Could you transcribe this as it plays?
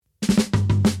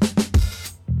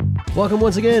Welcome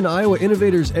once again, Iowa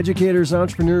innovators, educators,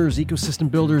 entrepreneurs, ecosystem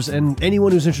builders, and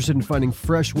anyone who's interested in finding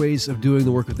fresh ways of doing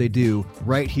the work that they do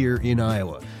right here in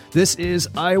Iowa. This is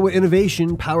Iowa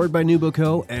Innovation, powered by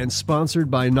NewBoCo and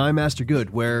sponsored by Nymaster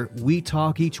Good, where we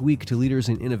talk each week to leaders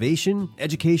in innovation,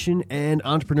 education, and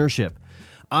entrepreneurship.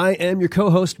 I am your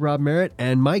co-host, Rob Merritt,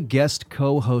 and my guest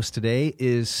co-host today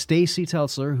is Stacey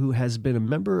Teltzler, who has been a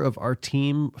member of our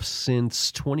team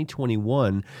since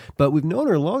 2021, but we've known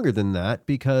her longer than that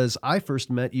because I first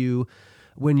met you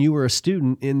when you were a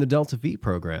student in the Delta V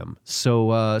program.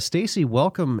 So, Stacey,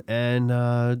 welcome, and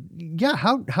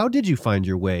how did you find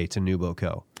your way to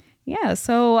NewBoCo? Yeah,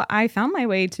 so I found my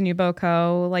way to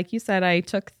NewBoCo. Like you said, I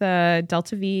took the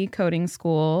Delta V coding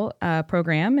school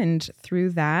program, and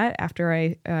through that, after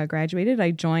I graduated,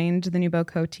 I joined the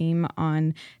NewBoCo team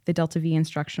on the Delta V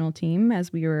instructional team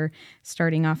as we were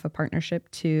starting off a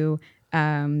partnership to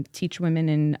teach women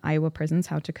in Iowa prisons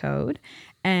how to code.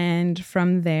 And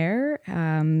from there,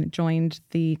 joined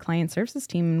the client services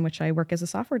team, in which I work as a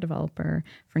software developer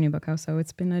for NewBoCo. So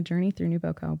it's been a journey through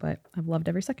NewBoCo, but I've loved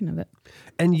every second of it.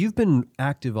 And you've been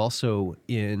active also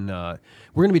in, we're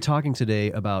going to be talking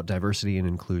today about diversity and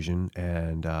inclusion.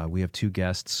 And we have two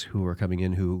guests who are coming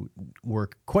in who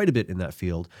work quite a bit in that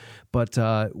field. But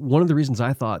one of the reasons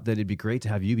I thought that it'd be great to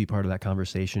have you be part of that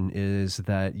conversation is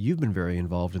that you've been very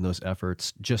involved in those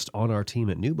efforts just on our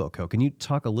team at NewBoCo. Can you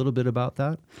talk a little bit about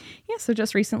that? Yeah, so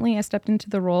just recently I stepped into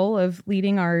the role of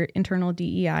leading our internal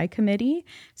DEI committee.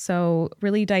 So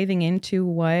really diving into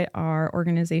what our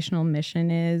organizational mission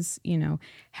is,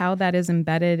 how that is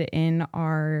embedded in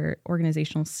our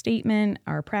organizational statement,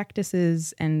 our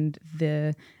practices, and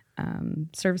the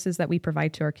services that we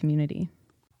provide to our community.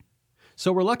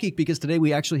 So we're lucky because today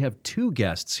we actually have two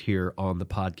guests here on the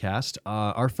podcast.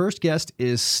 Our first guest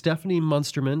is Stefanie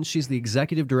Munsterman. She's the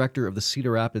executive director of the Cedar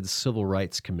Rapids Civil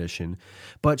Rights Commission,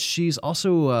 but she's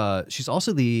also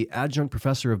the adjunct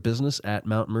professor of business at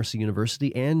Mount Mercy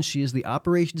University, and she is the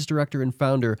operations director and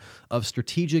founder of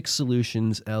Strategic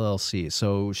Solutions LLC.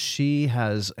 So she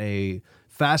has a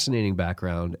fascinating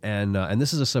background, and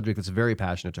this is a subject that's very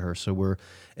passionate to her. So we're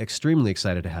extremely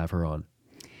excited to have her on.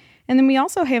 And then we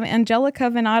also have Angelica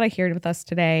Vannatta here with us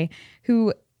today,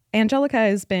 who Angelica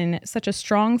has been such a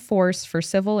strong force for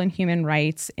civil and human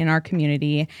rights in our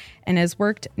community and has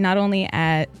worked not only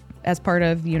as part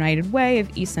of the United Way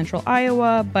of East Central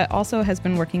Iowa, but also has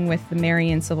been working with the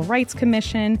Marion Civil Rights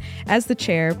Commission as the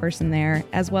chairperson there,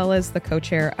 as well as the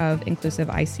co-chair of Inclusive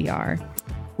ICR.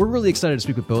 We're really excited to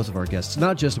speak with both of our guests,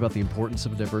 not just about the importance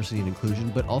of diversity and inclusion,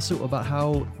 but also about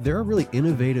how there are really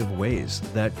innovative ways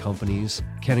that companies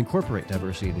can incorporate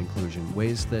diversity and inclusion,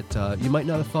 ways that you might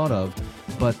not have thought of,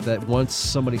 but that once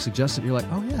somebody suggests it, you're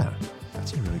like, oh yeah,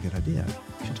 that's a really good idea.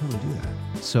 We should totally do that.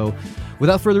 So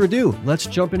without further ado, let's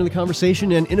jump into the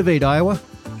conversation and innovate, Iowa.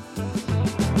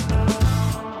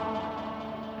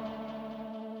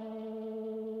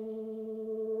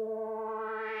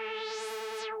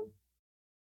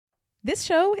 This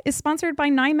show is sponsored by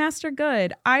Nymaster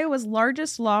Good, Iowa's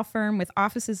largest law firm with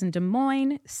offices in Des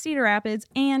Moines, Cedar Rapids,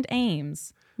 and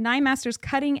Ames. Nymaster's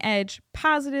cutting-edge,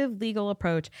 positive legal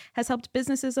approach has helped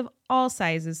businesses of all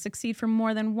sizes succeed for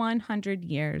more than 100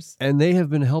 years. And they have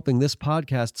been helping this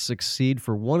podcast succeed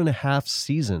for 1.5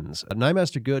 seasons.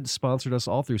 Nymaster Good sponsored us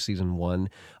all through season 1.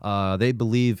 They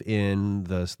believe in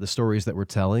the stories that we're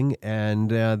telling, and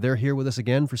they're here with us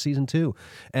again for season 2.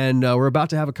 And we're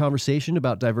about to have a conversation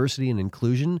about diversity and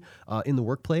inclusion in the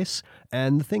workplace.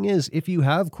 And the thing is, if you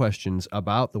have questions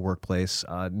about the workplace,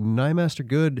 Nymaster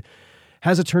Good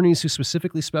has attorneys who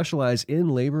specifically specialize in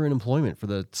labor and employment for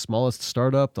the smallest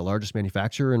startup, the largest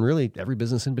manufacturer, and really every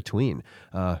business in between.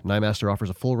 Nymaster offers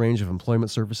a full range of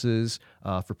employment services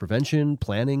for prevention,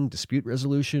 planning, dispute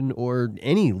resolution, or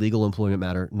any legal employment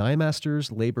matter.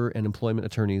 Nymaster's labor and employment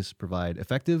attorneys provide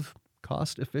effective,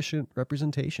 cost-efficient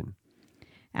representation.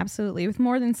 Absolutely. With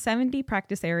more than 70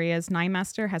 practice areas,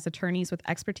 Nymaster has attorneys with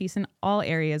expertise in all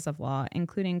areas of law,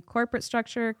 including corporate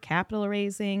structure, capital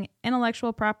raising,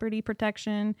 intellectual property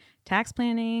protection, tax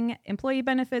planning, employee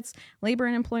benefits, labor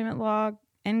and employment law,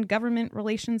 and government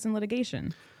relations and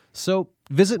litigation. So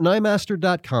visit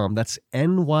Nymaster.com, that's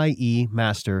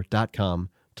NYEmaster.com,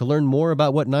 to learn more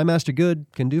about what Nymaster Good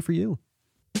can do for you.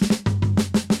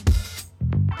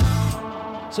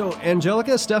 So,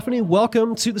 Angelica, Stefanie,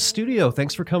 welcome to the studio.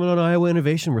 Thanks for coming on Iowa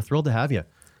Innovation. We're thrilled to have you.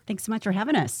 Thanks so much for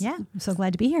having us. Yeah, I'm so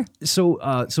glad to be here. So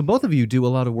both of you do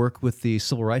a lot of work with the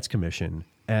Civil Rights Commission,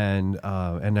 and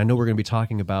I know we're going to be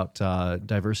talking about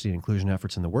diversity and inclusion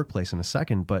efforts in the workplace in a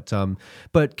second. But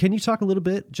can you talk a little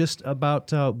bit just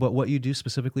about what you do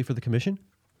specifically for the commission?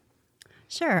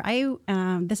 Sure.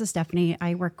 This is Stefanie.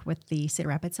 I work with the Cedar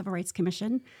Rapids Civil Rights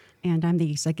Commission, and I'm the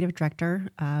executive director.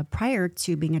 Prior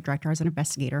to being a director, I was an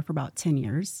investigator for about 10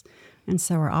 years. And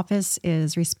so our office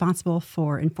is responsible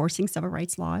for enforcing civil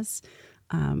rights laws,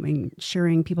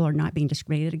 ensuring people are not being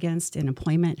discriminated against in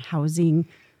employment, housing,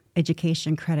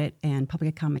 education, credit, and public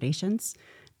accommodations.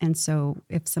 And so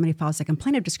if somebody files a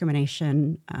complaint of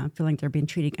discrimination, feeling they're being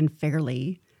treated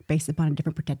unfairly based upon a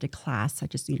different protected class,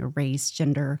 such as race,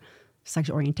 gender,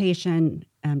 sexual orientation,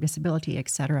 disability, et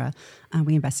cetera,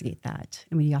 we investigate that.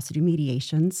 And we also do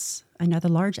mediations. Another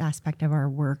large aspect of our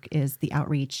work is the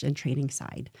outreach and training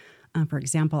side. For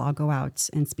example, I'll go out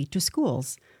and speak to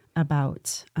schools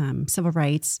about civil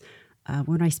rights.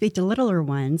 When I speak to littler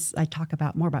ones, I talk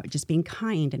more about just being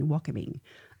kind and welcoming.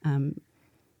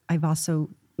 I've also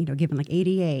given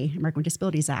ADA, American with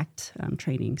Disabilities Act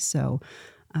training. So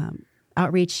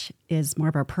outreach is more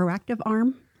of our proactive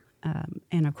arm.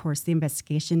 And of course, the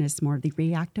investigation is more of the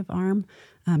reactive arm,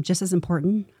 just as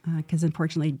important, because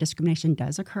unfortunately, discrimination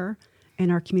does occur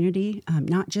in our community,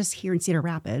 not just here in Cedar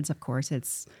Rapids. Of course,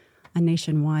 it's a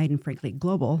nationwide and frankly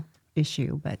global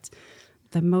issue, but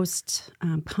the most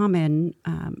common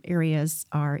areas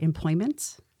are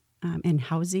employment and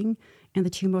housing, and the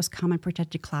two most common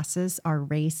protected classes are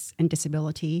race and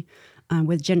disability,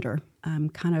 with gender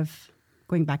kind of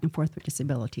going back and forth with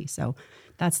disability. So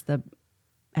that's the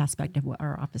aspect of what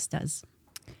our office does.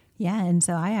 Yeah, and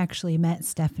so I actually met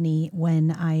Stefanie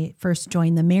when I first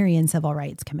joined the Marion Civil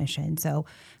Rights Commission. So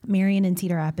Marion and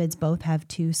Cedar Rapids both have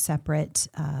two separate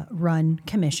run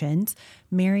commissions.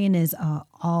 Marion is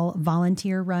all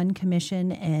volunteer-run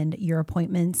commission, and your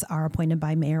appointments are appointed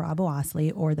by Mayor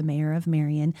Aboasley or the mayor of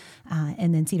Marion.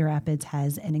 And then Cedar Rapids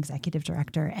has an executive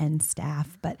director and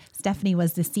staff. But Stefanie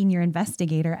was the senior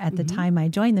investigator at the time I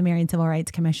joined the Marion Civil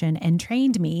Rights Commission and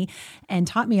trained me and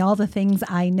taught me all the things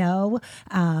I know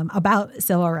about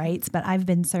civil rights. But I've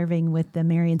been serving with the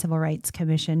Marion Civil Rights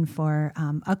Commission for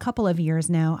a couple of years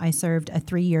now. I served a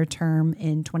 3-year term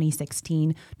in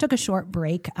 2016, took a short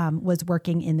break, was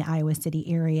working in the Iowa City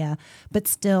area, but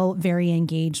still very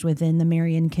engaged within the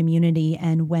Marion community.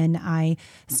 And when I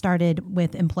started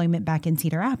with employment back in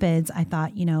Cedar Rapids, I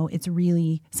thought, it's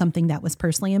really something that was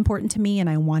personally important to me, and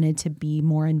I wanted to be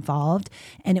more involved.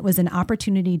 And it was an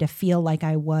opportunity to feel like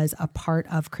I was a part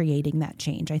of creating that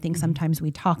change. I think sometimes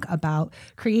we talk about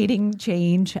creating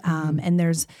change, and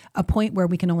there's a point where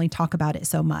we can only talk about it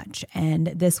so much. And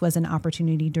this was an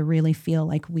opportunity to really feel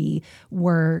like we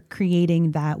were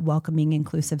creating that welcoming,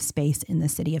 inclusive space in the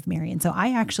city of Marion. So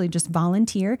I actually just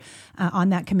volunteer on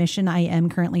that commission. I am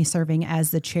currently serving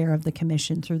as the chair of the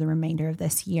commission through the remainder of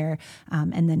this year.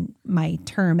 And then my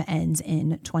term ends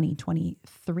in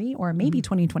 2023 or maybe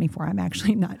 2024. I'm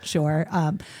actually not sure.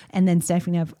 And then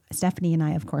Stefanie and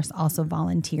I, of course, also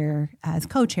volunteer as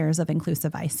co-chairs of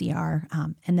Inclusive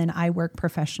ICR. And then I work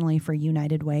professionally for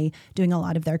United Way, doing a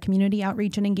lot of their community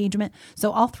outreach and engagement.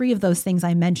 So all three of those things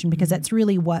I mentioned, because that's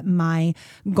really what my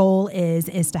goal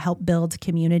is to help build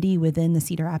community within the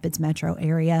Cedar Rapids metro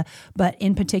area, but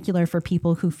in particular for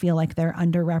people who feel like they're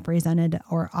underrepresented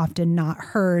or often not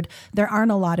heard. There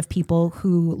aren't a lot of people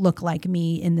who look like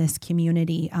me in this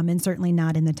community, and certainly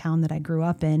not in the town that I grew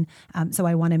up in. So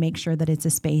I want to make sure that it's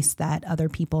a space that other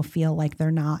people feel like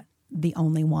they're not the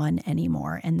only one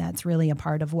anymore. And that's really a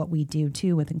part of what we do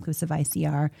too with Inclusive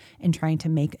ICR in trying to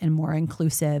make a more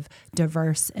inclusive,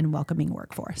 diverse, and welcoming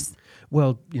workforce.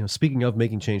 Well, speaking of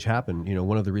making change happen,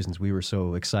 one of the reasons we were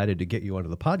so excited to get you onto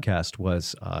the podcast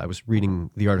was I was reading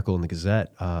the article in the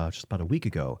Gazette just about a week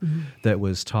ago that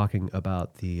was talking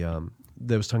about the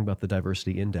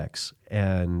diversity index,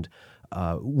 and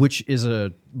which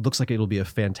looks like it'll be a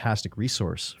fantastic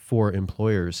resource for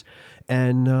employers.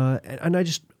 And I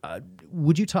just,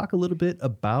 would you talk a little bit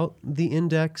about the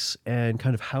index and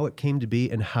kind of how it came to be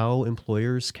and how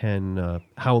employers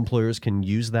can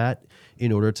use that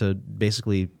in order to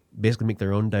basically make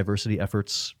their own diversity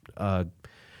efforts,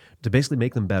 to basically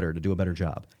make them better, to do a better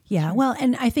job? Yeah, well,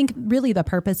 and I think really the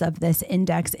purpose of this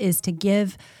index is to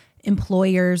give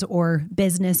employers or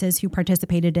businesses who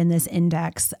participated in this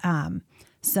index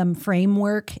some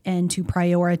framework and to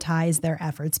prioritize their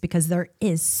efforts, because there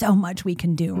is so much we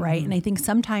can do, right? And I think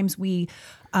sometimes we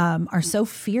are so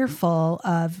fearful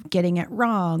of getting it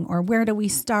wrong, or where do we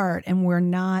start? And we're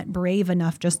not brave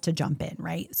enough just to jump in,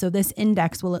 right? So this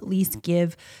index will at least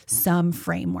give some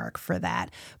framework for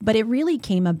that. But it really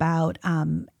came about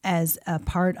as a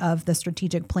part of the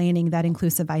strategic planning that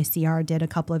Inclusive ICR did a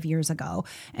couple of years ago.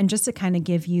 And just to kind of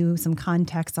give you some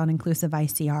context on Inclusive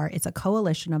ICR, it's a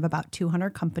coalition of about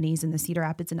 200 companies in the Cedar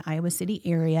Rapids and Iowa City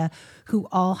area who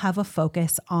all have a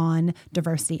focus on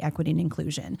diversity, equity, and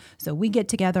inclusion. So we get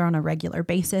together on a regular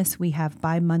basis. We have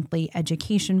bi-monthly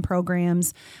education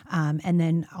programs, and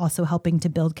then also helping to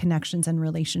build connections and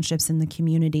relationships in the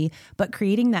community, but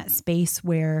creating that space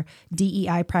where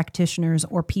DEI practitioners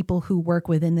or people who work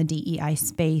within the DEI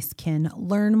space can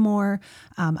learn more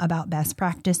about best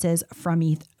practices from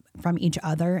each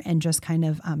other, and just kind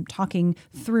of talking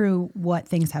through what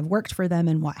things have worked for them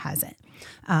and what hasn't.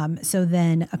 So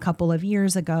then a couple of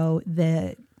years ago,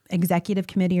 the executive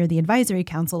committee or the advisory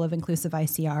council of Inclusive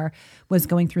ICR was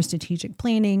going through strategic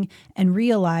planning and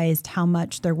realized how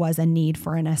much there was a need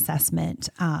for an assessment,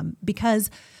 because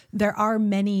there are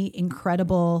many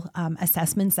incredible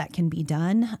assessments that can be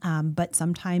done, but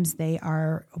sometimes they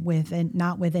are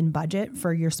not within budget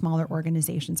for your smaller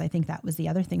organizations. I think that was the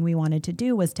other thing we wanted to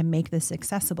do, was to make this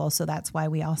accessible. So that's why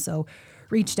we also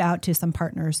reached out to some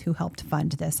partners who helped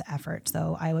fund this effort.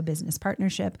 So Iowa Business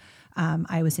Partnership,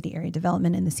 Iowa City Area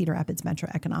Development, and the Cedar Rapids Metro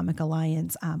Economic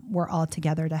Alliance were all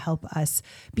together to help us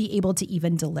be able to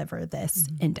even deliver this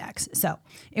index. So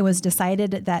it was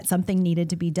decided that something needed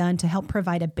to be done to help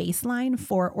provide a baseline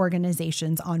for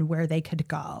organizations on where they could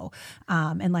go.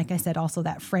 And like I said, also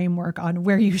that framework on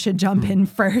where you should jump in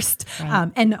first,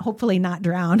 and hopefully not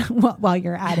drown while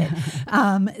you're at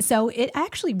it. So it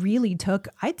actually really took,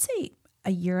 I'd say, a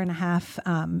year and a half,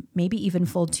 maybe even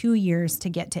full 2 years to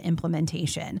get to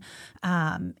implementation.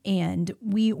 And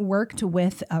we worked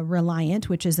with Reliant,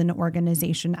 which is an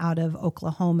organization out of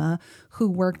Oklahoma, who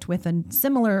worked with a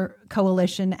similar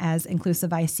coalition as Inclusive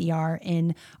ICR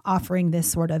in offering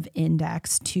this sort of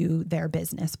index to their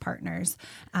business partners.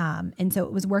 And so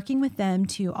it was working with them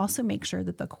to also make sure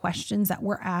that the questions that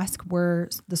were asked were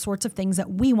the sorts of things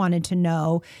that we wanted to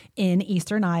know in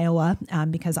Eastern Iowa,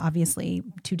 because obviously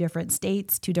 2 different states,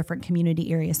 2 different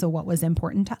community areas. So what was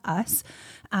important to us.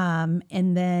 And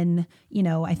then,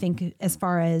 I think as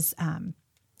far as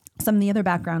some of the other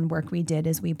background work we did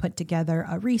is we put together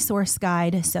a resource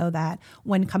guide so that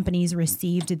when companies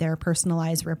received their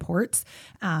personalized reports,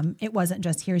 it wasn't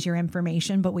just here's your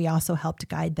information, but we also helped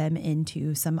guide them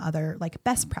into some other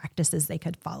best practices they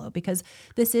could follow, because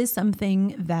this is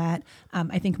something that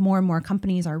I think more and more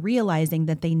companies are realizing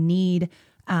that they need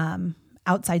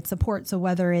outside support. So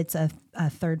whether it's a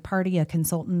third party, a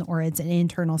consultant, or it's an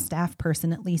internal staff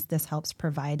person, at least this helps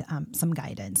provide some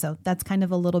guidance. So that's kind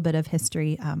of a little bit of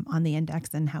history on the index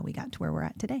and how we got to where we're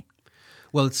at today.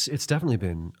 Well, it's definitely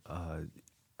been,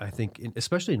 I think,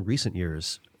 especially in recent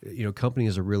years,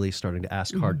 companies are really starting to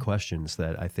ask hard questions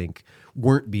that I think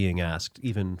weren't being asked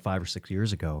even 5 or 6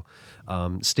 years ago.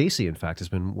 Stacey, in fact, has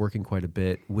been working quite a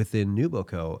bit within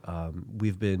NewBoCo.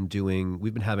 We've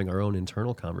been having our own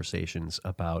internal conversations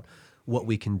about what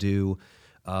we can do,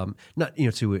 not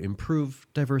to improve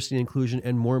diversity and inclusion,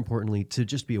 and more importantly, to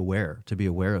just be aware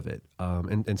of it.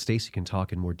 And Stacey can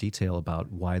talk in more detail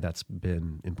about why that's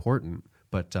been important.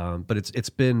 But it's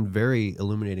been very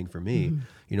illuminating for me.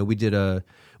 We did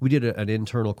an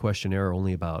internal questionnaire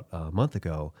only about a month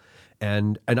ago,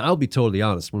 and I'll be totally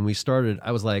honest. When we started,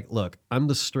 I was like, "Look, I'm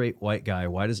the straight white guy.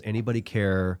 Why does anybody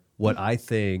care what I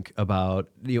think about?"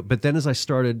 But then as I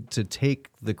started to take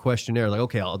the questionnaire,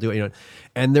 okay, I'll do it.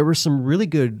 And there were some really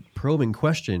good probing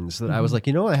questions that I was like,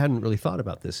 I hadn't really thought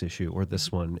about this issue or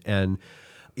this one, and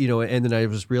then I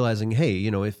was realizing, hey,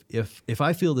 if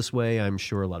I feel this way, I'm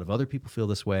sure a lot of other people feel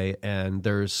this way, and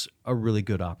there's a really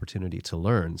good opportunity to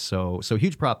learn. So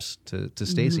huge props to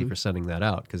Stacey for sending that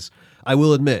out, because I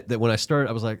will admit that when I started,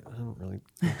 I was like, I don't really,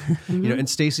 and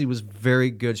Stacey was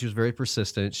very good. She was very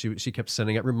persistent. She kept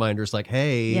sending out reminders like,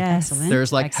 hey, yes.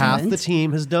 there's half the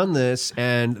team has done this,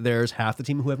 and there's half the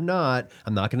team who have not.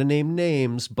 I'm not going to name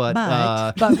names, but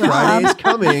Friday's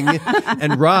coming,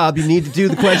 and Rob, you need to do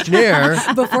the questionnaire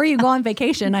before you go on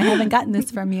vacation. I haven't gotten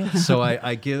this from you. So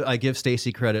I give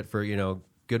Stacey credit for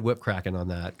good whip cracking on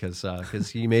that,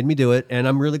 because you made me do it, and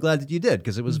I'm really glad that you did,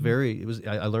 because it was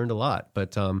I learned a lot.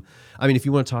 But if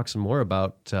you want to talk some more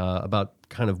about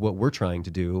kind of what we're trying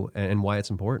to do and why it's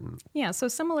important. Yeah. So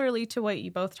similarly to what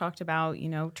you both talked about,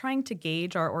 trying to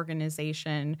gauge our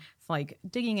organization,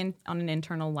 digging in on an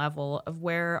internal level of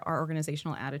where our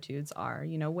organizational attitudes are.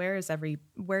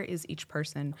 Where is each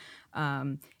person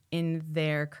in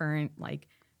their current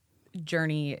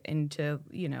journey into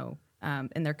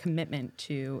and their commitment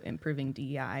to improving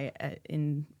DEI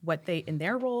in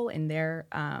their role, in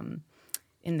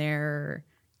their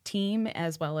team,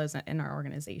 as well as in our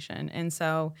organization. And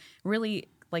so really,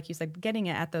 like you said, getting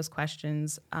at those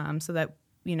questions so that,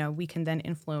 we can then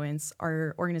influence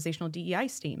our organizational DEI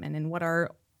statement and what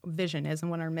our vision is and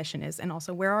what our mission is, and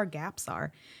also where our gaps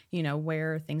are,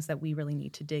 where are things that we really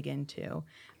need to dig into.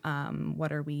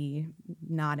 What are we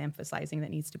not emphasizing that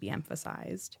needs to be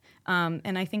emphasized?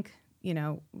 And I think,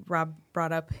 Rob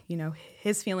brought up,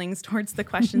 his feelings towards the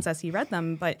questions as he read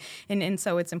them, but, and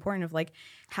so it's important of like,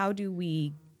 how do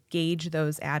we gauge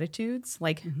those attitudes?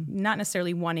 Like not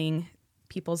necessarily wanting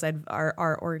people's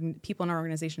people in our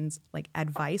organizations like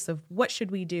advice of what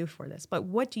should we do for this, but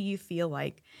what do you feel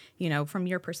like, from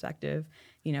your perspective,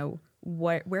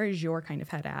 where is your kind of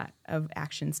head at of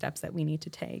action steps that we need to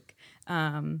take?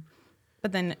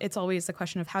 But then it's always a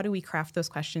question of how do we craft those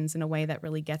questions in a way that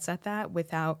really gets at that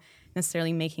without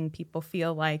necessarily making people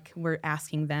feel like we're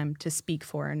asking them to speak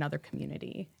for another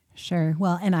community. Sure.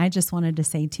 Well, and I just wanted to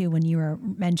say too, when you were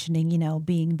mentioning,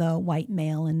 being the white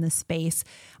male in the space,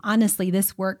 honestly,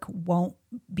 this work won't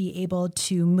be able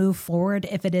to move forward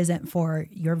if it isn't for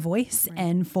your voice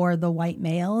and for the white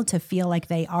male to feel like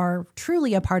they are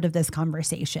truly a part of this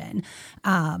conversation.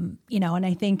 And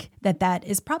I think that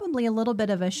is probably a little bit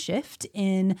of a shift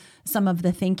in some of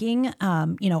the thinking.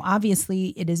 Obviously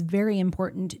it is very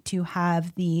important to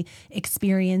have the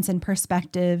experience and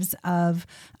perspectives of,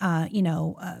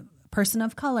 person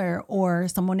of color or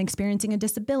someone experiencing a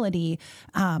disability.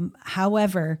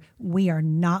 However, we are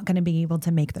not going to be able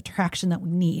to make the traction that we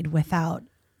need without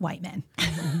white men.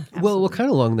 Well, kind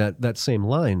of along that same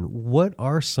line, what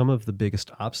are some of the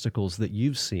biggest obstacles that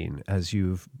you've seen as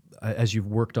you've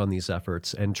worked on these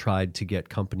efforts and tried to get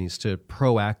companies to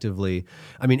proactively?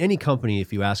 I mean, any company,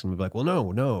 if you ask them, will be like, "Well,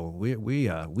 no, we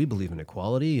believe in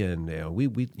equality, and we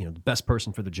the best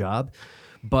person for the job."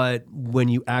 But when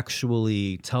you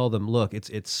actually tell them, look,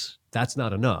 that's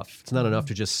not enough. It's not enough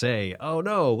to just say, "Oh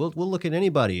no, we'll look at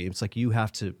anybody." It's like you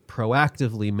have to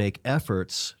proactively make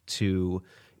efforts to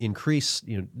increase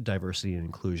diversity and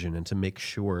inclusion and to make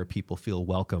sure people feel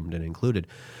welcomed and included.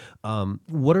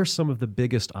 What are some of the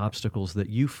biggest obstacles that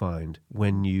you find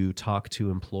when you talk to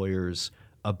employers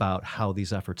about how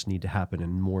these efforts need to happen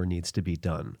and more needs to be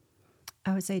done?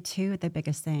 I would say two of the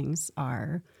biggest things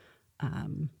are,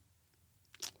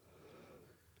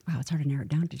 it's hard to narrow it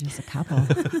down to just a couple.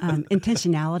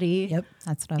 Intentionality. Yep,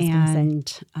 that's what I was going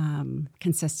to say. And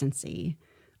consistency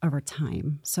over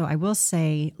time. So I will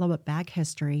say a little bit back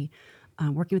history.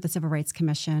 Working with the Civil Rights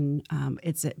Commission,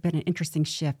 it's been an interesting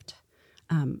shift.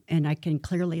 And I can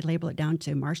clearly label it down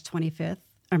to May 25th,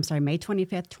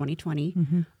 2020,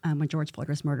 when George Floyd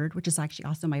was murdered, which is actually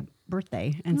also my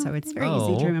birthday. And so it's very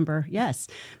easy to remember. Yes.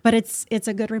 But it's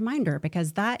a good reminder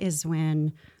because that is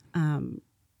when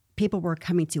people were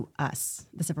coming to us,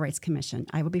 the Civil Rights Commission.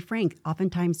 I will be frank,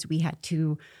 oftentimes we had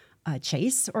to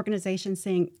chase organizations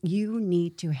saying, you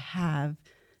need to have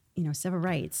civil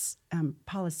rights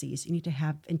policies. You need to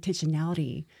have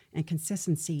intentionality and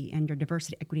consistency in your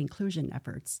diversity, equity, inclusion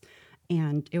efforts.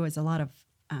 And it was a lot of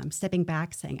stepping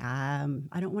back, saying,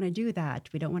 I don't want to do that.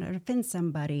 We don't want to offend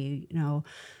somebody,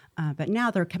 But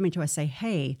now they're coming to us, say,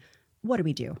 hey, what do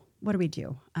we do? What do we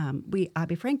do? I'll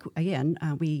be frank again.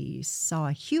 We saw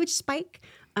a huge spike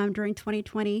during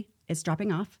 2020. It's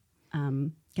dropping off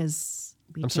because.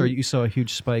 I'm sorry, you saw a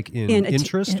huge spike in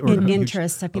interest? In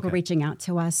interest of people reaching out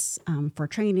to us for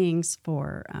trainings,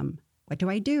 for what do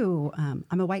I do?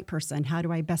 I'm a white person. How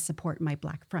do I best support my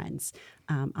Black friends?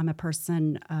 I'm a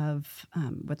person of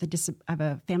I have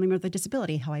a family member with a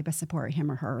disability. How I best support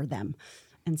him or her or them.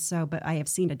 And so, but I have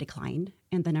seen a decline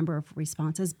in the number of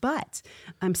responses. But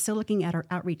I'm still looking at our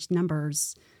outreach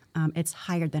numbers. It's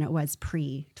higher than it was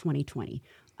pre-2020.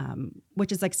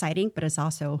 Which is exciting, but it's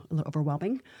also a little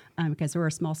overwhelming because we're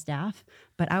a small staff.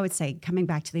 But I would say coming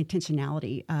back to the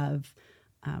intentionality of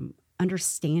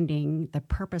understanding the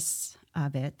purpose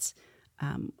of it.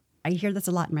 I hear this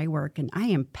a lot in my work, and I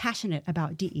am passionate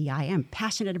about DEI. I am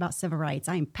passionate about civil rights.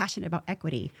 I am passionate about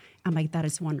equity. I'm like, that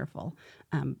is wonderful.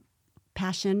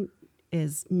 Passion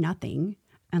is nothing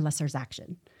unless there's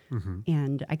action. Mm-hmm.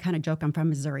 And I kind of joke, I'm from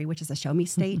Missouri, which is a show me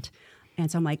state.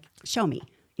 And so I'm like, show me.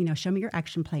 Show me your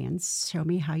action plans. Show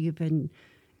me how you've been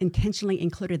intentionally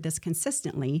included this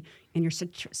consistently in your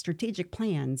strategic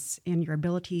plans and your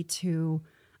ability to,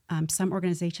 some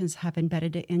organizations have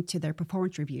embedded it into their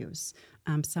performance reviews.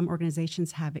 Some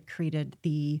organizations have created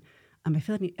the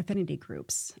affinity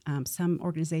groups. Some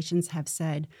organizations have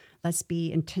said, let's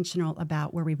be intentional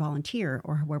about where we volunteer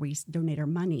or where we donate our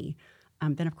money.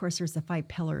 Then, of course, there's the 5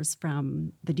 pillars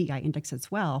from the DEI index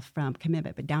as well, from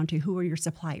commitment, but down to who are your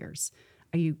suppliers?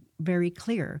 Are you very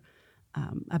clear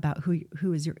about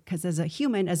who is your, because as a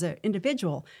human, as an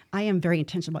individual, I am very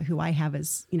intentional about who I have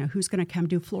as, who's going to come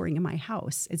do flooring in my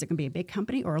house. Is it going to be a big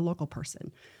company or a local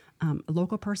person? A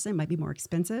local person might be more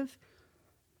expensive,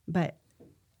 but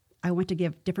I want to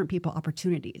give different people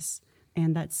opportunities.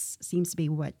 And that seems to be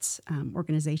what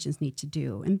organizations need to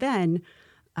do. And then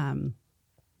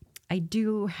I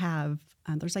do have,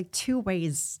 there's like 2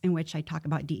 ways in which I talk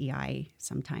about DEI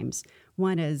sometimes.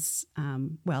 One is,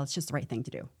 it's just the right thing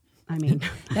to do. I mean,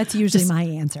 that's usually my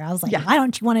answer. I was like, why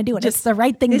don't you want to do it? It's the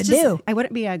right thing to do. I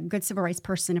wouldn't be a good civil rights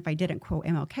person if I didn't quote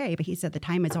MLK, but he said the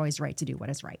time is always right to do what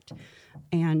is right.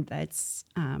 And that's,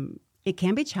 it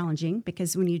can be challenging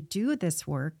because when you do this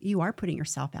work, you are putting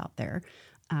yourself out there.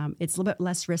 It's a little bit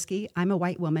less risky. I'm a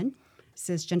white woman,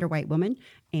 cisgender white woman,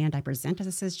 and I present as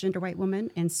a cisgender white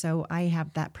woman. And so I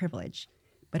have that privilege.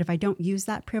 But if I don't use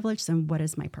that privilege, then what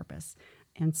is my purpose?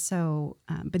 And so,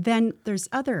 but then there's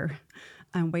other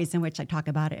ways in which I talk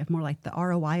about it, more like the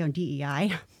ROI on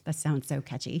DEI. That sounds so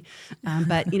catchy.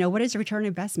 But, what is your return on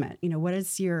investment? What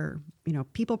is your,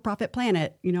 people, profit,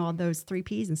 planet, all those 3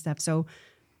 Ps and stuff. So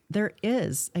there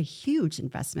is a huge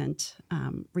investment,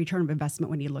 return of investment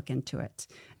when you look into it.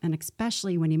 And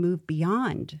especially when you move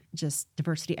beyond just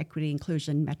diversity, equity,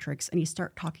 inclusion metrics, and you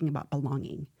start talking about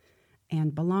belonging.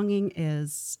 And belonging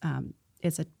is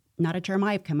not a term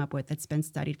I've come up with. It's been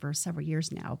studied for several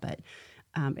years now, but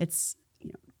it's,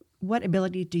 what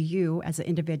ability do you as an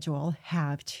individual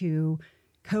have to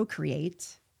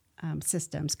co-create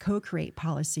systems, co-create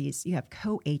policies? You have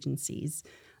co-agencies.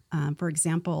 For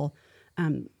example,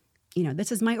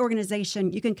 this is my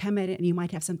organization. You can come in and you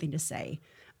might have something to say.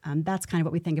 That's kind of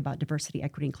what we think about diversity,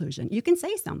 equity, inclusion. You can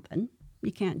say something.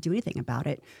 You can't do anything about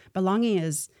it. Belonging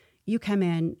is you come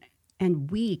in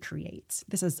and we create.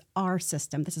 This is our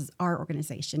system. This is our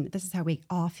organization. This is how we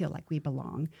all feel like we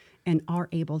belong and are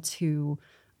able to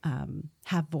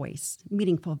have voice,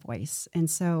 meaningful voice. And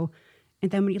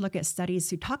then when you look at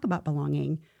studies who talk about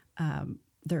belonging,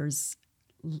 there's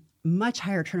much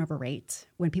higher turnover rate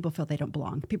when people feel they don't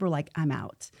belong. People are like, I'm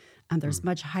out. There's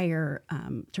much higher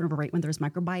turnover rate when there's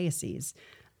microbiases.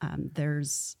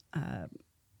 There's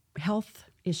health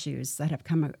issues that have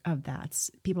come of that.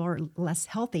 People are less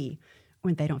healthy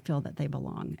when they don't feel that they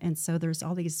belong. And so there's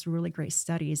all these really great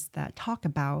studies that talk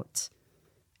about,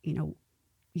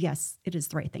 yes, it is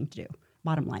the right thing to do,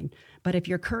 bottom line. But if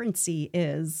your currency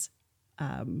is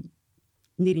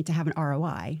needing to have an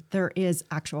ROI, there is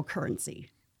actual currency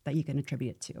that you can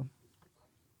attribute it to.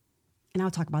 And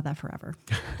I'll talk about that forever.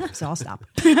 So I'll stop.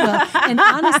 Well, and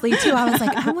honestly, too, I was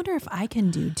like, I wonder if I can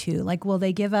do 2. Like, will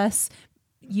they give us,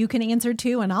 you can answer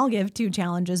 2 and I'll give 2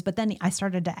 challenges. But then I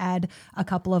started to add a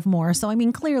couple of more. So, I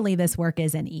mean, clearly this work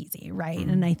isn't easy, right? Mm-hmm.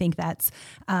 And I think that's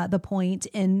the point.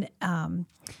 And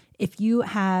if you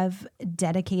have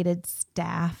dedicated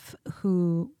staff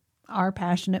who are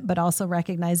passionate, but also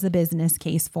recognize the business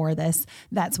case for this,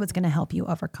 that's what's going to help you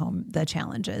overcome the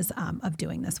challenges of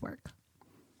doing this work.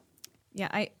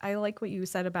 Yeah, I like what you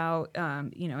said about,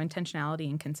 intentionality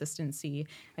and consistency.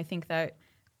 I think that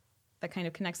kind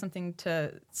of connects something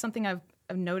to something I've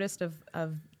noticed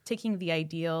of taking the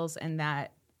ideals and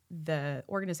that the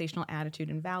organizational attitude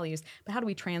and values, but how do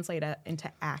we translate it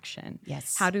into action?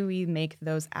 Yes. How do we make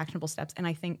those actionable steps? And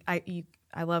I think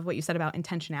I love what you said about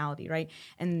intentionality, right?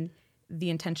 And the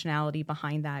intentionality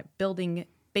behind that,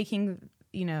 baking,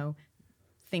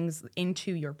 things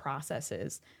into your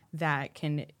processes that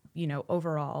can,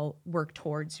 overall work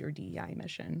towards your DEI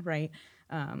mission, right?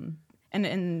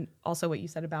 And also what you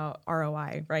said about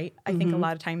ROI, right? I think a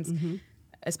lot of times,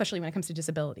 especially when it comes to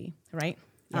disability, right?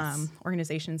 Yes.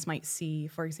 Organizations might see,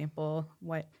 for example,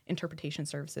 what interpretation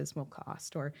services will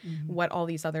cost or what all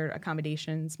these other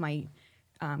accommodations might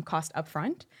cost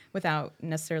upfront without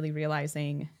necessarily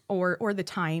realizing, or the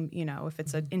time, if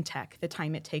it's in tech, the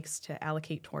time it takes to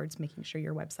allocate towards making sure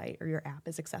your website or your app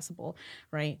is accessible,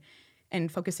 right? And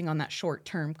focusing on that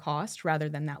short-term cost rather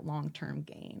than that long-term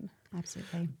gain.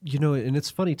 Absolutely. And it's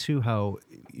funny too how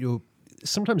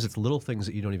sometimes it's little things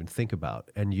that you don't even think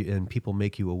about, and people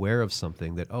make you aware of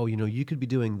something that, you could be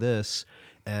doing this,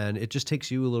 and it just takes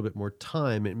you a little bit more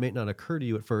time. It may not occur to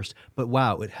you at first, but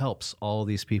wow, it helps all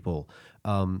these people.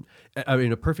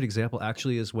 A perfect example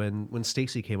actually is when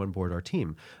Stacey came on board our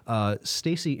team.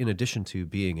 Stacey, in addition to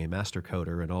being a master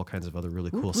coder and all kinds of other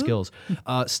really cool skills,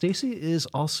 Stacey is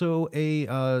also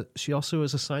she also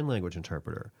is a sign language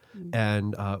interpreter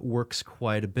and works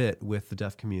quite a bit with the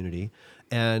deaf community.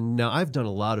 And now I've done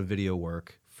a lot of video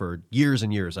work for years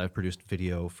and years, I've produced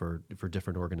video for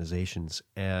different organizations,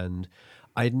 and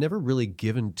I'd never really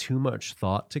given too much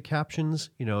thought to captions.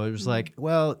 It was like,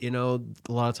 well, a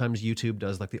lot of times YouTube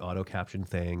does like the auto caption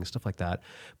thing, stuff like that.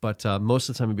 But most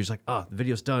of the time it'd be just like, the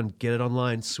video's done, get it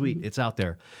online, sweet, it's out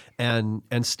there. And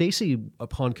Stacy,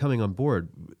 upon coming on board,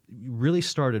 really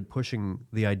started pushing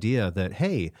the idea that,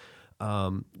 hey,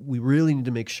 we really need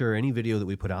to make sure any video that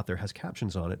we put out there has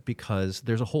captions on it, because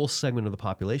there's a whole segment of the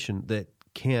population that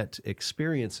can't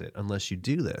experience it unless you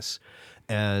do this.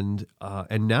 And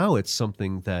now it's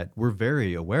something that we're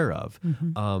very aware of,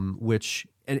 which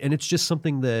and it's just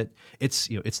something that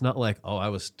it's not like, I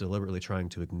was deliberately trying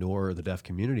to ignore the deaf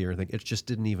community or anything. It just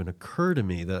didn't even occur to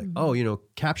me that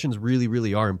captions really,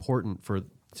 really are important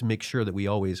to make sure that we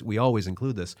always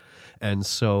include this. And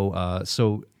so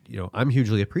I'm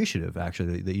hugely appreciative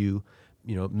actually that you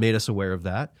made us aware of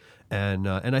that. And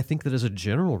I think that as a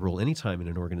general rule, anytime in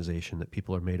an organization that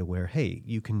people are made aware, hey,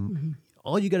 you can,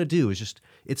 all you got to do is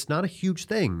it's not a huge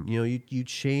thing. You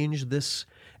change this,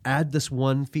 add this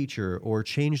one feature, or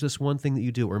change this one thing that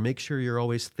you do, or make sure you're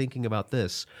always thinking about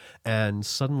this. And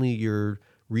suddenly you're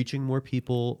reaching more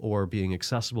people or being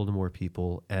accessible to more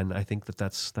people. And I think that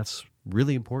that's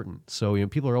really important. So,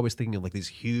 people are always thinking of like these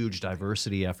huge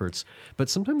diversity efforts, but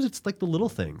sometimes it's like the little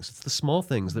things. It's the small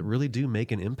things that really do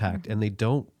make an impact, and they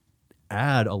don't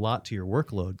add a lot to your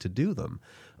workload to do them.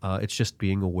 It's just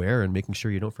being aware and making sure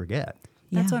you don't forget.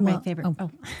 That's one of my favorite.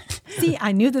 See,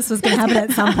 I knew this was going to happen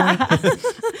at some point.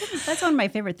 That's one of my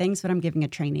favorite things when I'm giving a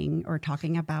training or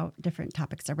talking about different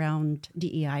topics around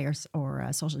DEI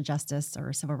or social justice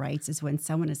or civil rights, is when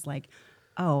someone is like,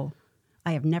 I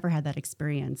have never had that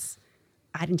experience.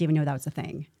 I didn't even know that was a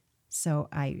thing. So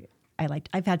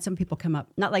I've had some people come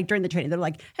up, not like during the training, they're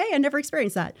like, hey, I never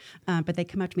experienced that. But they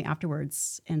come up to me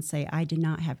afterwards and say, I did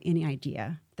not have any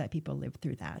idea that people lived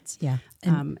through that. Yeah.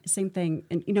 Same thing.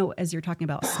 And, as you're talking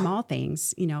about small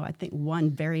things, I think one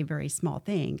very, very small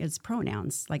thing is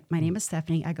pronouns. Like, my name is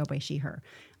Stefanie. I go by she, her.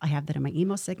 I have that on my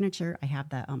email signature. I have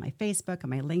that on my Facebook,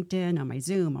 on my LinkedIn, on my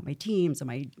Zoom, on my Teams, on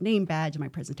my name badge, on my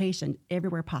presentation,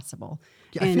 everywhere possible.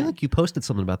 Yeah, I feel like you posted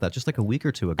something about that just like a week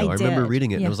or two ago. I remember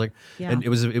reading it, and it was like, and it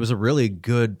was a really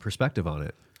good perspective on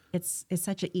it. It's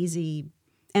such an easy,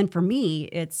 and for me,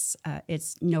 it's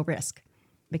no risk,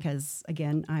 because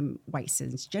again, I'm white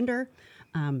cisgender,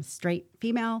 straight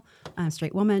female,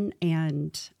 straight woman,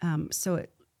 and so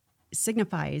it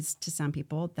signifies to some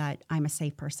people that I'm a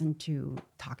safe person to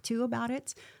talk to about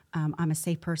it. I'm a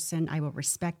safe person. I will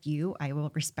respect you. I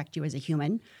will respect you as a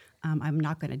human. I'm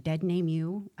not going to dead name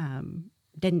you.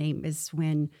 Dead name is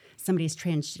when somebody is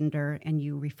transgender and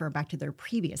you refer back to their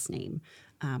previous name.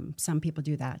 Some people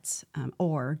do that,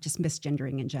 or just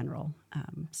misgendering in general.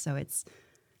 So it's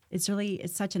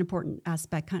such an important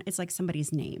aspect. It's like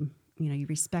somebody's name. You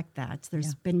respect that.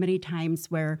 There's been many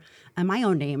times where my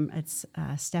own name, it's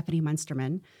Stefanie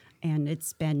Munsterman, and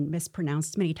it's been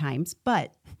mispronounced many times.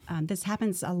 But this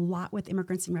happens a lot with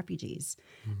immigrants and refugees.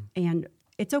 Mm-hmm. And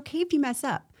it's okay if you mess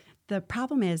up. The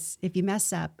problem is if you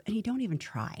mess up and you don't even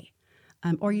try,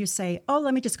 or you say,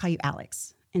 let me just call you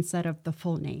Alex instead of the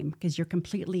full name, because you're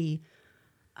completely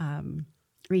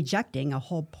rejecting a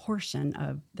whole portion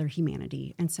of their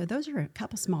humanity. And so those are a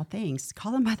couple small things.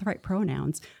 Call them by the right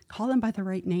pronouns, call them by the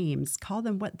right names, call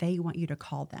them what they want you to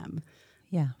call them.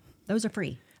 Yeah. Those are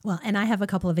free. Well, and I have a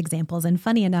couple of examples. And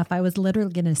funny enough, I was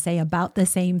literally going to say about the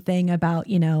same thing about,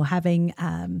 having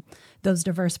those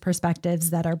diverse perspectives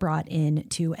that are brought in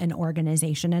to an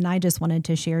organization. And I just wanted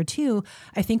to share too,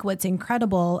 I think what's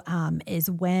incredible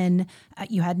is when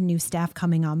you had new staff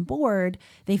coming on board,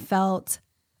 they felt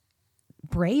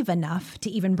brave enough to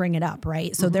even bring it up,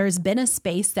 right? So there's been a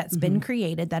space that's been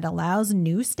created that allows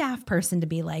new staff person to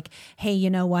be like, hey, you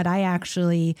know what? I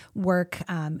actually work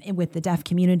with the deaf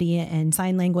community and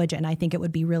sign language, and I think it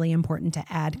would be really important to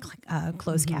add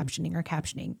closed captioning or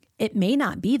captioning. It may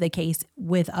not be the case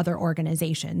with other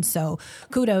organizations. So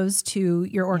kudos to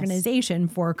your organization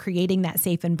for creating that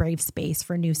safe and brave space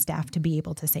for new staff to be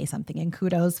able to say something. And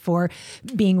kudos for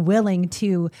being willing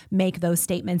to make those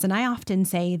statements. And I often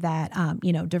say that,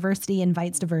 diversity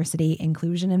invites diversity,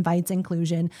 inclusion invites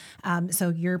inclusion. So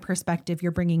your perspective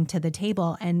you're bringing to the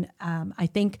table. And I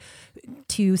think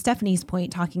to Stefanie's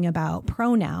point, talking about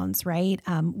pronouns, right?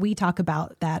 We talk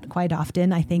about that quite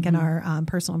often, I think, in our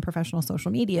personal and professional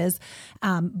social medias.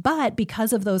 areas. But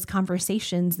because of those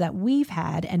conversations that we've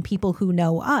had and people who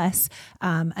know us,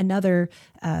 another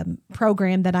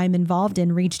program that I'm involved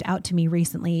in reached out to me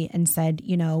recently and said,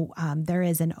 there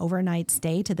is an overnight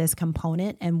stay to this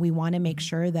component, and we want to make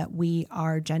sure that we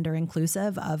are gender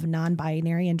inclusive of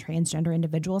non-binary and transgender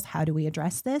individuals. How do we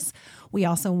address this? We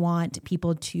also want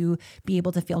people to be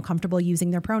able to feel comfortable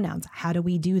using their pronouns. How do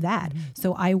we do that?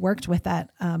 So I worked with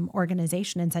that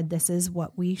organization and said, this is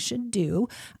what we should do,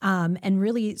 and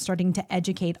really starting to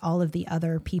educate all of the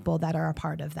other people that are a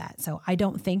part of that. So I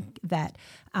don't think that,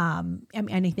 and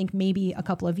I think maybe a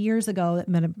couple of years ago, it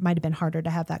might have been harder to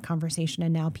have that conversation,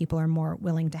 and now people are more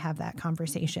willing to have that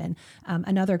conversation.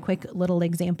 Another quick little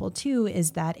example too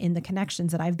is that in the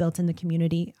connections that I've built in the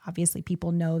community, obviously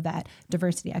people know that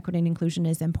diversity, equity, and inclusion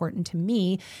is important to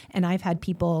me, and I've had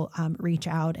people reach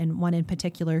out, and one in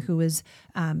particular who was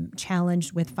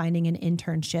challenged with finding an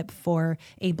internship for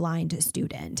a blind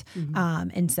student.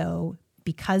 And so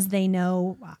because they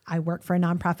know I work for a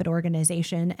nonprofit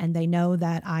organization and they know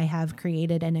that I have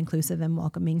created an inclusive and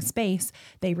welcoming space,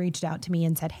 they reached out to me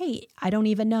and said, hey, I don't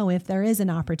even know if there is an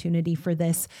opportunity for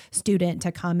this student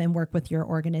to come and work with your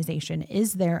organization.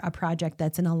 Is there a project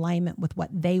that's in alignment with what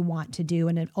they want to do?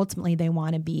 And ultimately they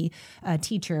want to be a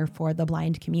teacher for the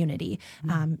blind community.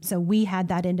 So we had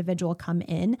that individual come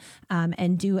in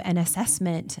and do an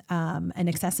assessment, an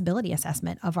accessibility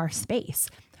assessment of our space.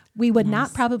 We would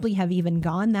not probably have even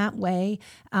gone that way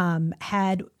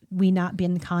had we not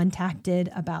been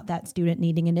contacted about that student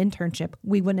needing an internship.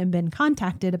 We wouldn't have been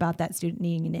contacted about that student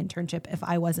needing an internship if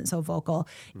I wasn't so vocal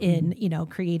in,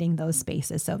 creating those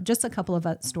spaces. So just a couple of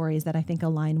stories that I think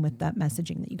align with that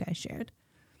messaging that you guys shared.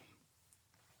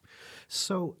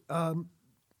 So,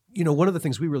 one of the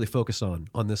things we really focus on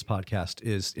this podcast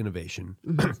is innovation.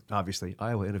 Obviously,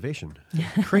 Iowa innovation.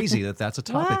 Crazy that's a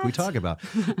topic we talk about.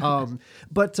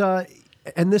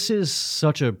 And this is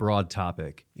such a broad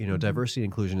topic. Diversity and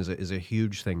inclusion is a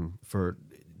huge thing for,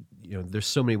 there's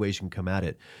so many ways you can come at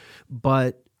it.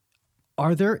 But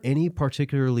are there any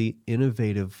particularly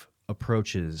innovative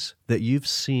approaches that you've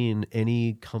seen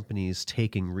any companies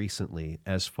taking recently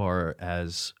as far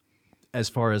as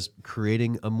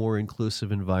creating a more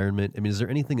inclusive environment? I mean, is there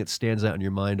anything that stands out in your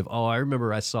mind of, I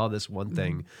remember I saw this one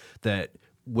thing that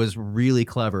was really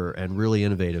clever and really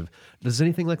innovative? Does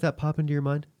anything like that pop into your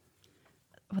mind?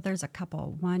 Well, there's a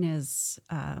couple. One is,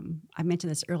 I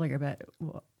mentioned this earlier, but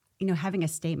having a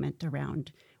statement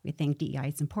around we think DEI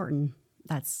is important,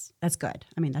 that's good.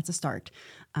 I mean, that's a start.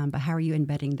 But how are you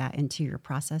embedding that into your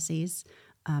processes?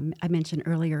 I mentioned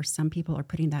earlier, some people are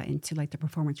putting that into like the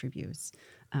performance reviews.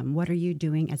 What are you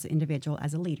doing as an individual,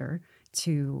 as a leader,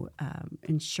 to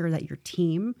ensure that your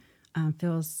team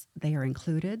feels they are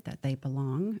included, that they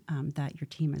belong, that your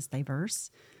team is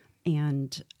diverse?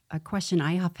 And a question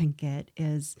I often get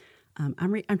is,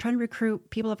 I'm trying to recruit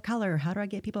people of color. How do I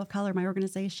get people of color in my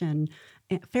organization?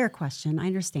 Fair question. I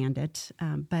understand it.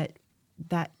 But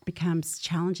that becomes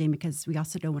challenging because we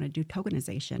also don't want to do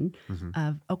tokenization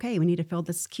of, okay, we need to fill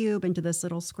this cube into this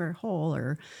little square hole.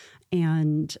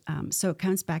 So it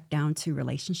comes back down to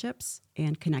relationships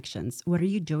and connections. What are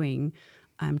you doing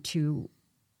to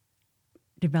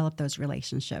develop those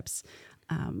relationships?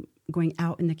 Going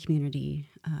out in the community.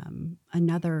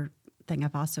 Another thing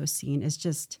I've also seen is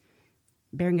just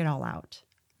bearing it all out.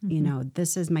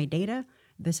 This is my data.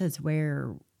 This is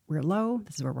where we're low.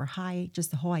 This is where we're high.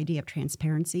 Just the whole idea of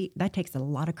transparency, that takes a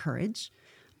lot of courage,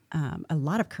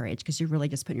 because you're really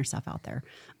just putting yourself out there.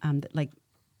 Like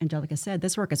Angelica said,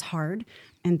 this work is hard.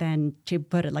 And then to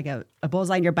put it like a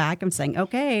bullseye in your back and saying,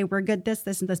 okay, we're good, this,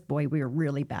 and this. Boy, we are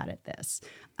really bad at this.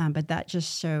 But that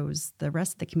just shows the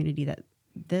rest of the community that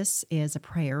this is a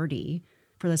priority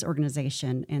for this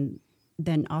organization. And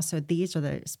then also these are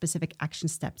the specific action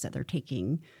steps that they're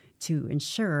taking to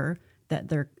ensure that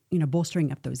they're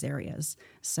bolstering up those areas.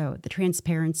 So the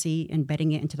transparency,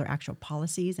 embedding it into their actual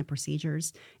policies and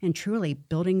procedures, and truly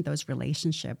building those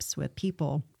relationships with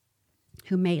people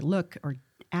who may look or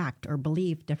act or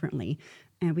believe differently.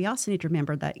 And we also need to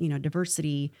remember that,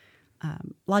 diversity, a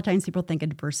lot of times people think of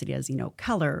diversity as,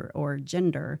 color or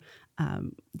gender.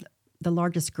 The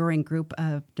largest growing group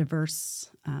of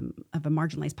diverse, of a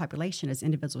marginalized population is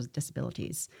individuals with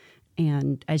disabilities.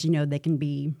 And as you know, they can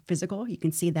be physical. You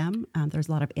can see them. There's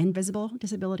a lot of invisible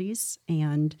disabilities.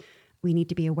 And we need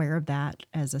to be aware of that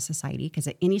as a society, because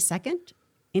at any second,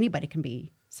 anybody can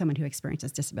be someone who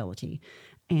experiences disability.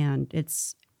 And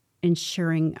it's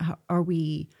ensuring, are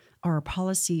our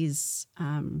policies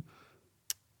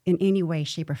in any way,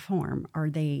 shape, or form, are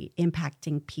they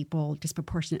impacting people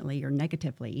disproportionately or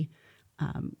negatively?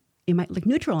 it might look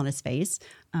neutral in his face,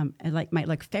 it might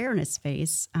look fair in his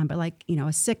face, but like,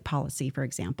 a sick policy, for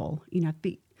example,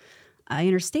 I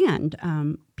understand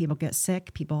people get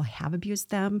sick, people have abused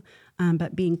them,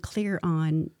 but being clear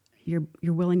on your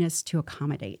willingness to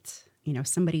accommodate.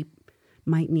 Somebody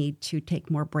might need to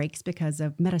take more breaks because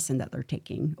of medicine that they're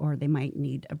taking, or they might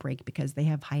need a break because they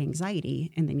have high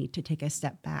anxiety and they need to take a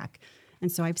step back.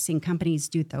 And so I've seen companies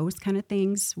do those kind of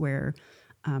things where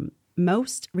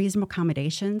most reasonable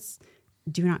accommodations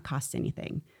do not cost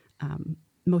anything.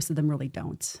 Most of them really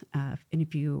don't. And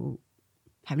if you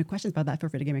have any questions about that, feel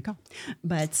free to give me a call.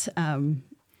 But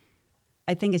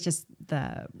I think it's just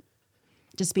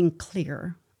being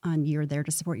clear on you're there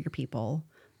to support your people,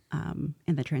 and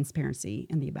the transparency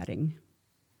and the abetting.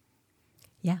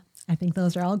 Yeah, I think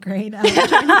those are all great. I'm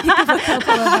trying to think of a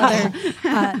couple of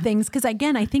other things, because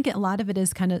again, I think a lot of it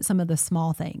is kind of some of the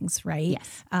small things, right?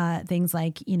 Yes. Things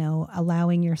like,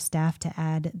 allowing your staff to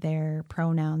add their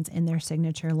pronouns in their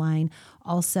signature line.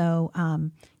 Also,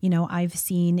 I've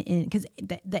seen because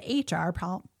the HR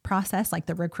process, like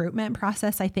the recruitment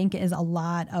process, I think is a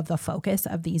lot of the focus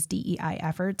of these DEI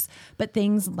efforts, but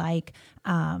things like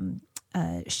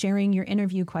sharing your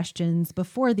interview questions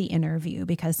before the interview,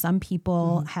 because some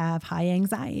people have high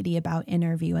anxiety about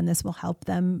interview, and this will help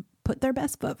them put their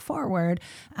best foot forward.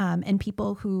 And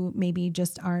people who maybe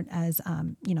just aren't as,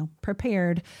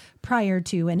 prepared prior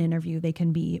to an interview, they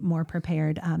can be more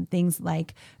prepared. Things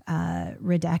like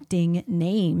redacting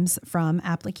names from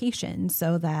applications,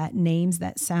 so that names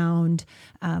that sound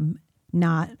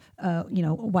not,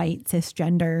 white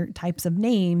cisgender types of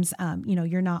names,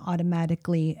 you're not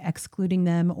automatically excluding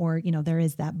them, or, there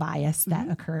is that bias that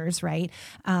occurs, right?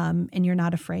 And you're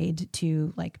not afraid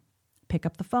to pick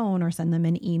up the phone or send them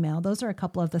an email. Those are a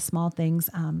couple of the small things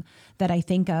that I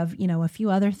think of. A few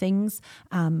other things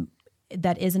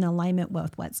that is in alignment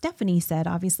with what Stefanie said,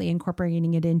 obviously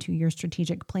incorporating it into your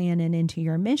strategic plan and into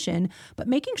your mission, but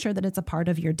making sure that it's a part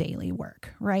of your daily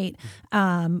work, right?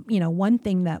 One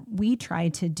thing that we try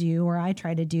to do, or I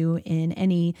try to do in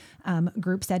any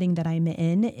group setting that I'm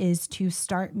in, is to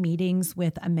start meetings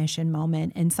with a mission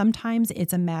moment. And sometimes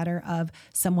it's a matter of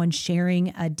someone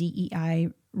sharing a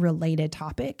DEI related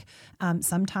topic.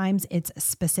 Sometimes it's a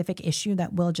specific issue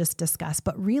that we'll just discuss,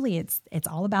 but really it's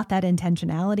all about that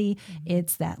intentionality.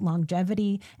 It's that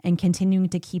longevity and continuing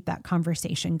to keep that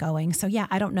conversation going. So yeah,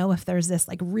 I don't know if there's this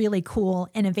really cool,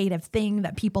 innovative thing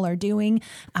that people are doing.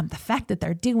 The fact that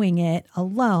they're doing it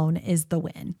alone is the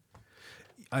win.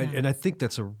 And I think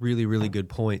that's a really, really good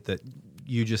point, that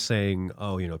you just saying,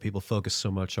 people focus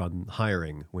so much on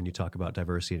hiring when you talk about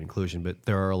diversity and inclusion, but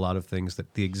there are a lot of things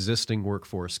that the existing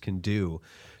workforce can do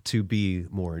to be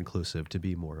more inclusive, to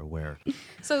be more aware.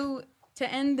 So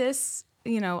to end this,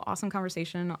 awesome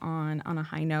conversation on a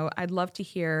high note, I'd love to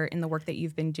hear, in the work that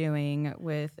you've been doing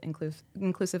with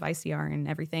inclusive ICR and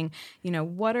everything,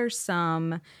 what are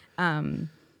some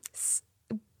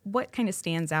what kind of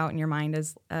stands out in your mind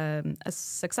as a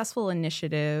successful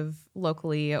initiative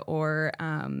locally, or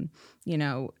a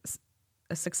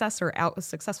success or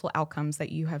successful outcomes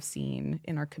that you have seen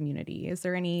in our community? Is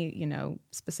there any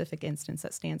specific instance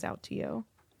that stands out to you?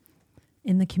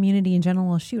 In the community in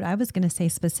general? Shoot, I was going to say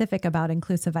specific about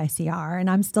inclusive ICR, and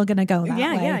I'm still going to go that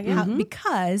way. Yeah.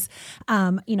 Because,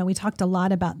 we talked a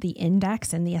lot about the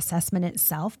index and the assessment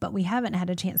itself, but we haven't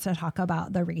had a chance to talk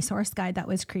about the resource guide that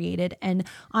was created. And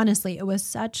honestly, it was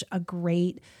such a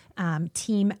great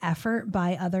team effort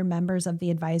by other members of the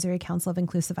Advisory Council of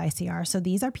Inclusive ICR. So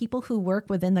these are people who work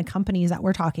within the companies that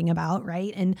we're talking about,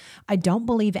 right? And I don't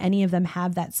believe any of them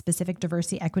have that specific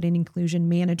diversity, equity, and inclusion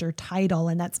manager title,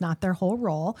 and that's not their whole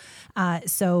role.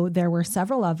 So there were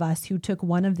several of us who took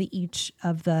one of each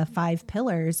of the 5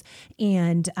 pillars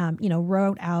and,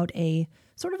 wrote out a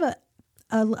sort of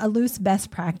a loose best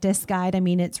practice guide. I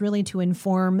mean, it's really to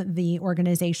inform the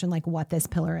organization what this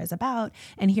pillar is about.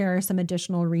 And here are some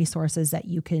additional resources that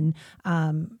you can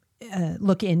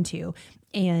look into.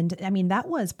 And I mean, that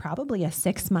was probably a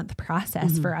 6-month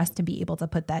process for us to be able to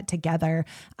put that together.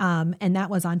 And that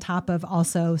was on top of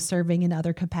also serving in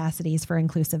other capacities for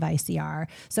inclusive ICR.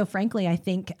 So frankly, I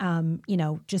think,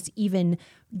 just even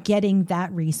getting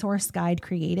that resource guide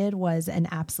created was an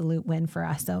absolute win for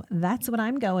us. So that's what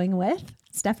I'm going with.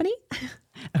 Stefanie?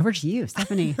 Over to you,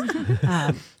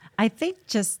 Stefanie. I think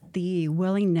just the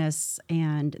willingness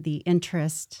and the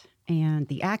interest and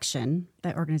the action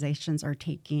that organizations are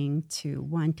taking to,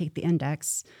 one, take the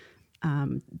index,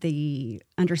 the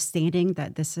understanding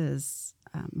that this is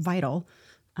vital.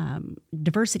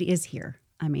 Diversity is here.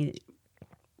 I mean,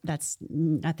 that's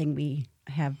nothing we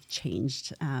have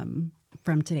changed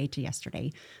from today to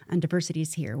yesterday. And diversity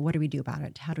is here. What do we do about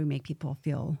it? How do we make people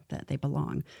feel that they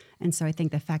belong? And so I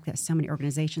think the fact that so many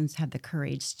organizations have the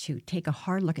courage to take a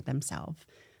hard look at themselves,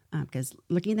 because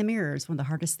looking in the mirror is one of the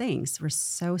hardest things. We're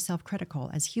so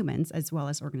self-critical as humans as well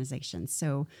as organizations.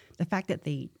 So the fact that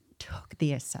they took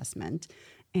the assessment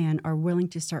and are willing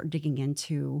to start digging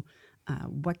into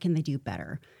what can they do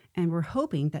better. And we're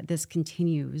hoping that this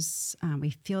continues.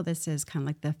 We feel this is kind of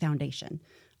like the foundation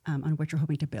on which we're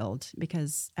hoping to build.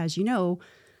 Because as you know,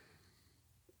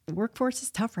 the workforce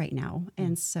is tough right now.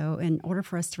 And so in order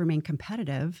for us to remain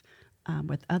competitive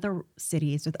with other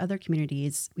cities, with other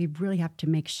communities, we really have to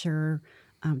make sure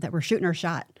that we're shooting our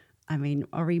shot. I mean,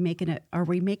 are we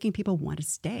making people want to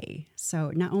stay?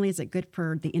 So not only is it good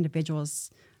for the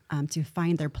individuals to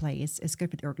find their place, it's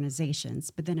good for the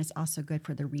organizations, but then it's also good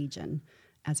for the region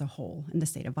as a whole in the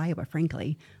state of Iowa,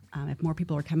 frankly. If more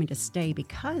people are coming to stay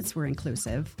because we're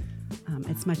inclusive,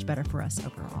 it's much better for us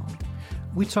overall.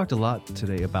 We talked a lot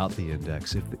today about the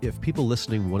index. If people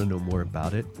listening want to know more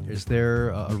about it, is there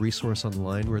a resource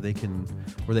online where they can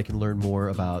learn more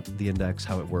about the index,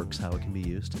 how it works, how it can be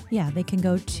used? Yeah, they can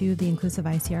go to the Inclusive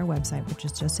ICR website, which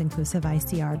is just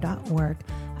inclusivicr.org.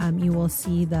 You will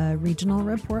see the regional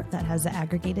report that has the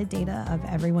aggregated data of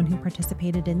everyone who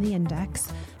participated in the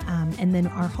index. And then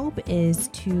our hope is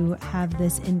to have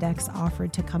this index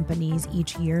offered to companies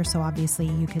each year. So obviously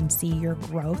you can see your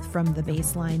growth from the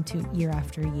baseline to year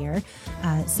after year.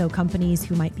 So companies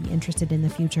who might be interested in the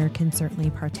future can certainly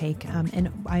partake. And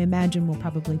I imagine we'll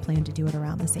probably plan to do it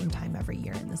around the same time every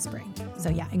year in the spring. So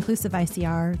yeah,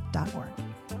 inclusivicr.org.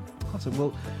 Awesome.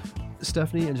 Well,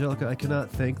 Stefanie, Angelica, I cannot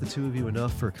thank the two of you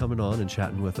enough for coming on and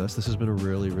chatting with us. This has been a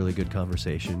really, really good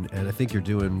conversation, and I think you're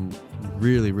doing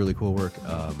really, really cool work.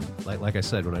 Like I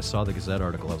said, when I saw the Gazette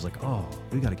article, I was like, oh,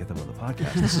 we got to get them on the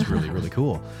podcast. This is really, really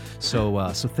cool.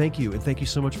 So thank you, and thank you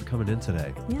so much for coming in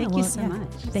today. Yeah, thank you so much.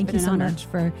 Thank you so much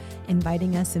for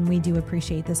inviting us, and we do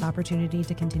appreciate this opportunity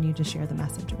to continue to share the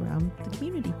message around the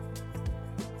community.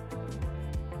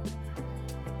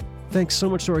 Thanks so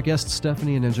much to our guests,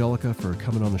 Stefanie and Angelica, for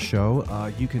coming on the show.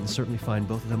 You can certainly find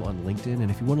both of them on LinkedIn. And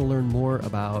if you want to learn more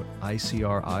about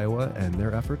ICR Iowa and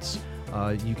their efforts,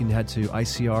 you can head to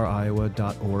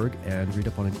icriowa.org and read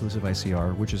up on Inclusive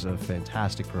ICR, which is a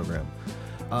fantastic program.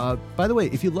 By the way,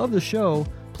 if you love the show,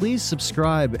 please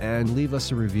subscribe and leave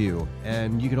us a review.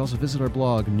 And you can also visit our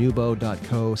blog,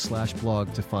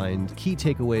 nubo.co/blog, to find key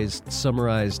takeaways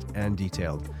summarized and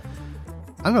detailed.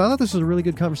 I don't know, I thought this was a really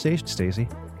good conversation, Stacey.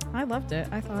 I loved it.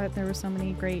 I thought there were so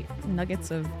many great nuggets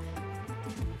of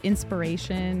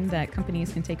inspiration that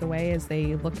companies can take away as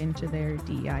they look into their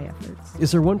DEI efforts.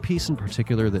 Is there one piece in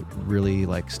particular that really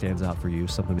stands out for you,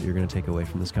 something that you're going to take away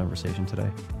from this conversation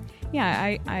today?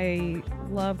 Yeah, I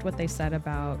loved what they said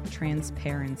about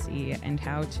transparency and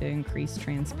how to increase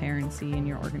transparency in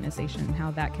your organization and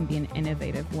how that can be an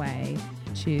innovative way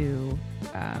to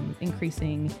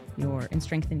increasing and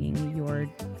strengthening your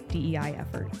DEI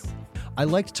efforts. I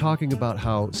liked talking about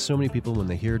how so many people, when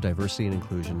they hear diversity and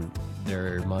inclusion,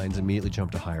 their minds immediately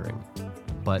jump to hiring,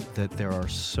 but that there are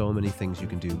so many things you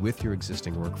can do with your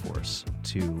existing workforce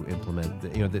to implement.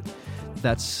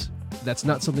 That's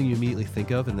not something you immediately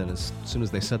think of, and then as soon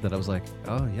as they said that, I was like,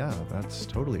 oh yeah, that's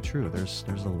totally true. There's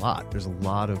a lot. There's a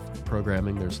lot of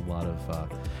programming. There's a lot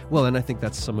of and I think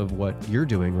that's some of what you're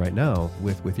doing right now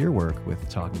with your work, with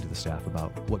talking to the staff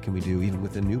about what can we do even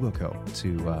within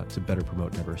NuboCo to better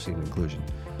promote diversity and inclusion.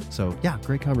 So yeah,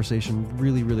 great conversation.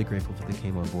 Really, really grateful that they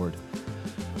came on board.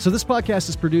 So this podcast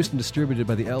is produced and distributed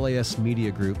by the LAS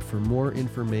Media Group. For more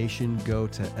information, go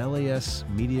to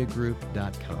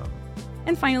lasmediagroup.com.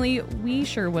 And finally, we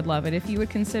sure would love it if you would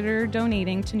consider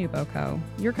donating to NuboCo.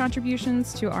 Your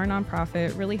contributions to our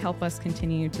nonprofit really help us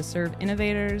continue to serve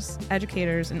innovators,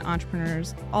 educators, and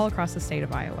entrepreneurs all across the state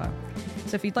of Iowa.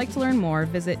 So if you'd like to learn more,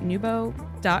 visit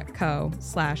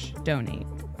nubo.co/donate.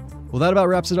 Well, that about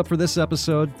wraps it up for this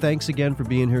episode. Thanks again for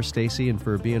being here, Stacey, and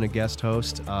for being a guest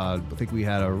host. I think we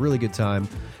had a really good time.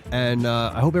 And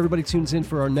I hope everybody tunes in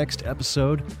for our next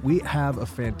episode. We have a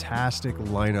fantastic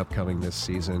lineup coming this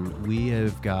season. We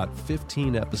have got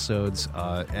 15 episodes,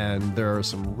 and there are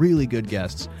some really good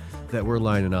guests that we're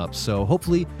lining up. So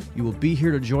hopefully you will be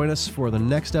here to join us for the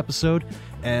next episode.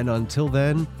 And until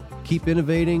then, keep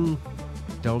innovating.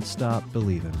 Don't stop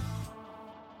believing.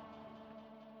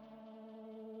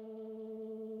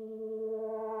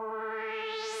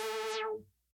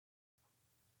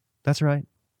 That's right.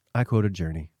 I quoted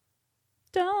Journey.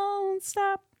 Don't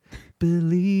stop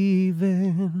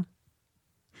believing.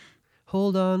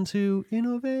 Hold on to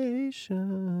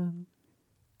innovation.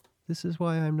 This is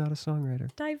why I'm not a songwriter.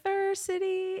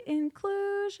 Diversity,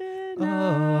 inclusion. Explosion.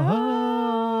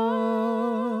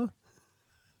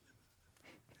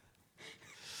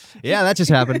 Yeah, that just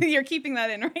happened. You're keeping that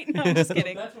in right now. I'm just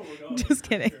kidding. That's what we're going Just with.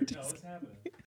 kidding. Sure. No, it's happening.